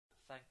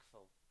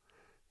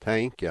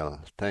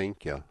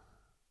thank you.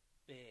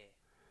 Bay,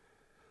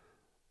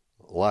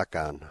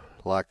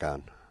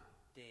 Lacan,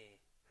 day,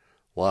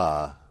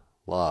 la,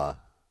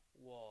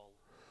 wall,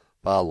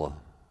 balla,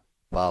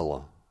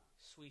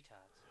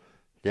 sweetheart,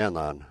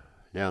 yanan,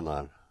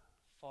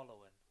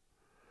 following,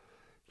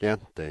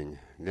 genting,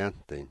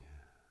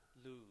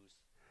 lose,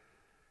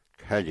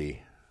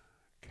 kelly,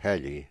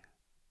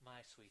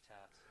 my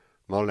sweetheart,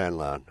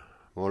 molenlan,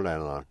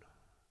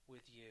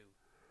 with you,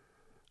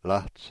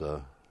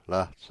 latsa,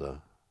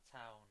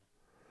 town,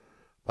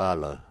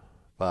 balla,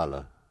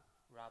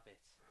 rabbit,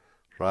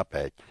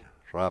 rabbit,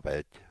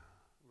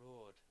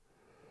 road,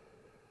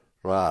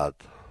 rad,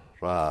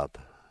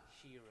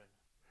 sheeran,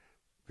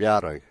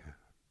 bjarg,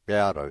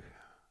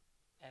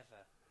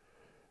 ever,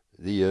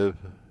 the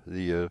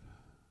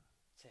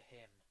to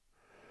him,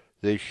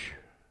 this,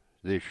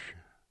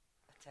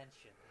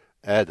 attention,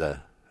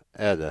 edda,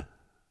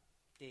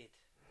 did,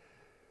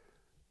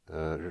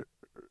 uh,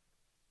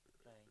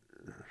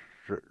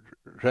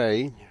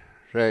 rain,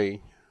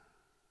 rain,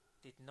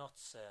 did not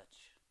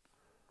search,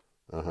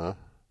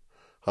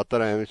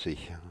 Hattarayım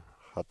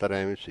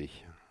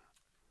sich,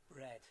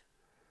 bread,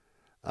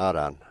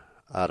 aran,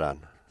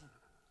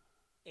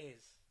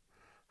 is,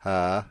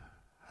 ha,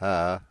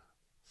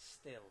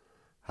 still,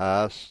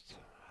 hast,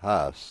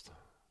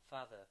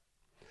 father,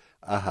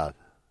 ahad,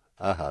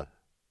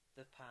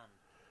 the pan,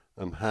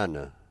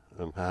 hana,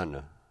 the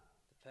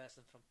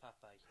person from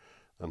Papai,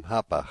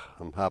 hapach,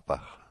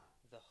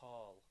 the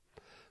hall,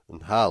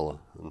 hall,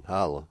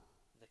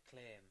 the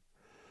claim,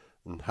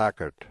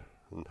 hackert,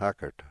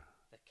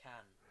 the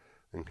can,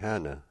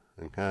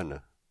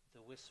 hana,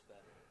 the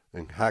whisper,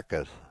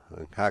 hacker,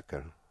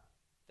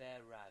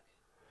 their rag,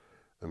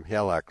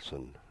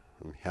 helaxen,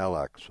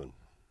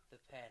 the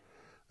pen,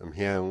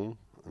 hjaun,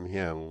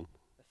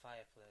 the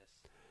fireplace,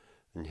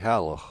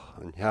 hjalach,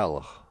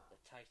 the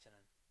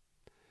tightening,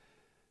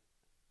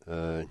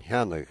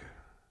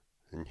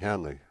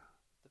 hjanig,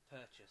 the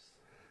purchase,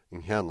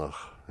 hjanach,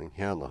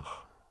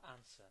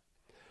 answer,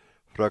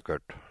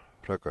 frukkert,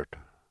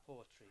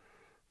 poetry,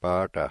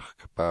 bardach,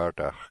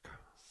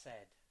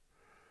 said,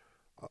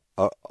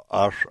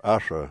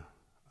 asher,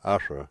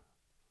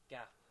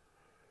 gap,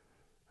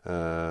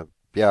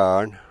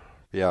 bjarn,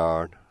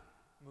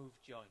 move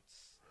joints,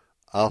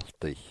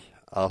 altig,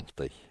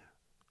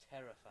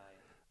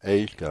 terrifying,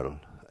 eilgal,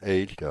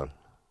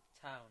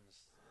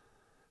 towns,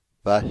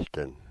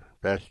 basken,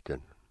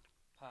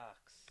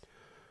 parks,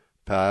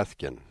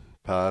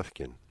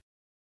 pasken,